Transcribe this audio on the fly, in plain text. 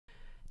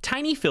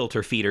tiny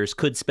filter feeders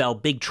could spell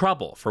big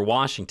trouble for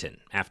Washington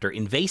after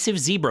invasive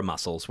zebra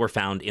mussels were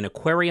found in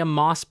aquarium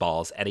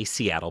mossballs at a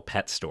Seattle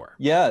pet store.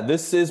 Yeah,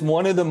 this is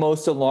one of the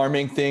most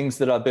alarming things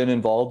that I've been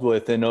involved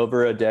with in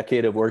over a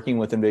decade of working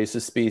with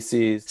invasive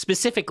species.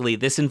 Specifically,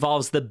 this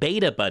involves the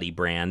Beta Buddy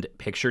brand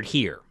pictured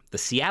here. The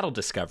Seattle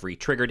discovery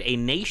triggered a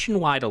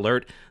nationwide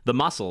alert. The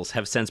mussels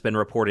have since been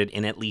reported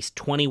in at least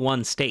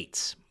 21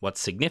 states. What's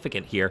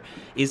significant here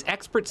is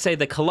experts say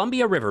the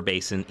Columbia River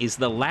Basin is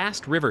the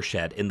last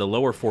rivershed in the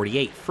lower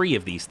 48 free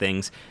of these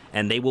things,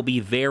 and they will be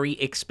very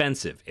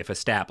expensive if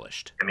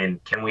established. I mean,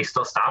 can we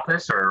still stop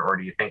this, or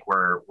do you think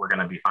we're going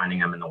to be finding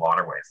them in the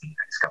waterways in the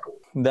next couple of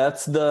weeks?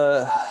 That's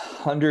the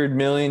 $100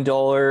 million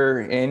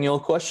annual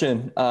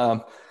question.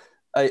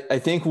 I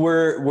think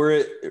we're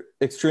at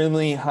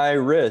extremely high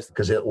risk.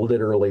 Because it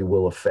literally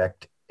will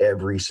affect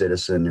every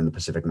citizen in the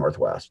Pacific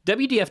Northwest.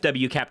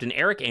 WDFW Captain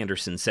Eric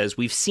Anderson says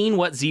we've seen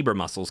what zebra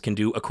mussels can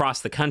do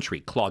across the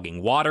country,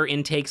 clogging water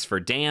intakes for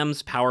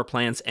dams, power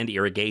plants, and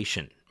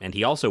irrigation. And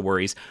he also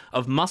worries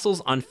of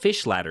mussels on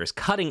fish ladders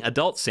cutting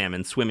adult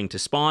salmon swimming to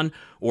spawn,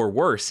 or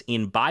worse,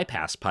 in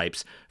bypass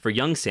pipes for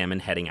young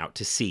salmon heading out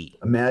to sea.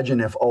 Imagine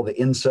if all the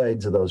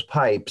insides of those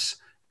pipes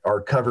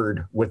are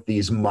covered with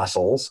these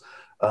mussels.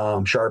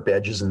 Sharp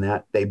edges, and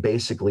that they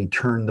basically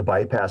turn the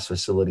bypass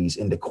facilities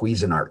into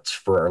Cuisinarts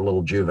for our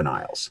little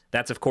juveniles.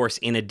 That's, of course,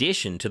 in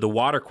addition to the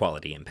water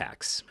quality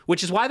impacts,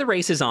 which is why the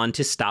race is on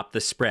to stop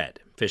the spread.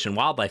 Fish and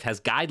Wildlife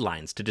has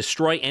guidelines to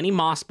destroy any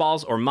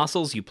mossballs or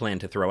mussels you plan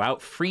to throw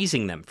out,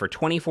 freezing them for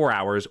 24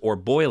 hours or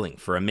boiling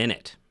for a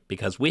minute.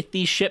 Because with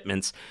these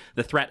shipments,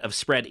 the threat of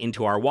spread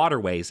into our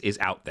waterways is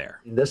out there.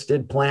 This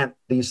did plant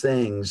these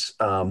things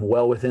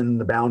well within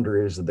the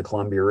boundaries of the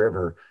Columbia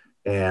River.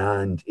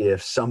 And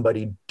if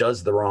somebody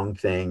does the wrong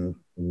thing,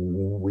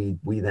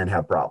 we then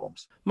have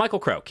problems. Michael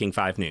Crow, King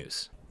 5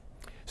 News.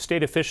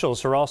 State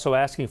officials are also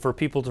asking for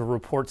people to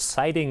report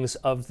sightings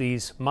of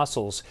these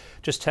mussels.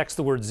 Just text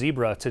the word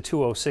zebra to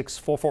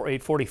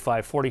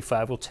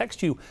 206-448-4545. We'll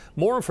text you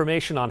more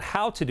information on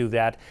how to do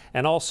that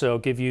and also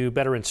give you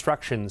better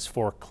instructions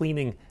for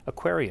cleaning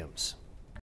aquariums.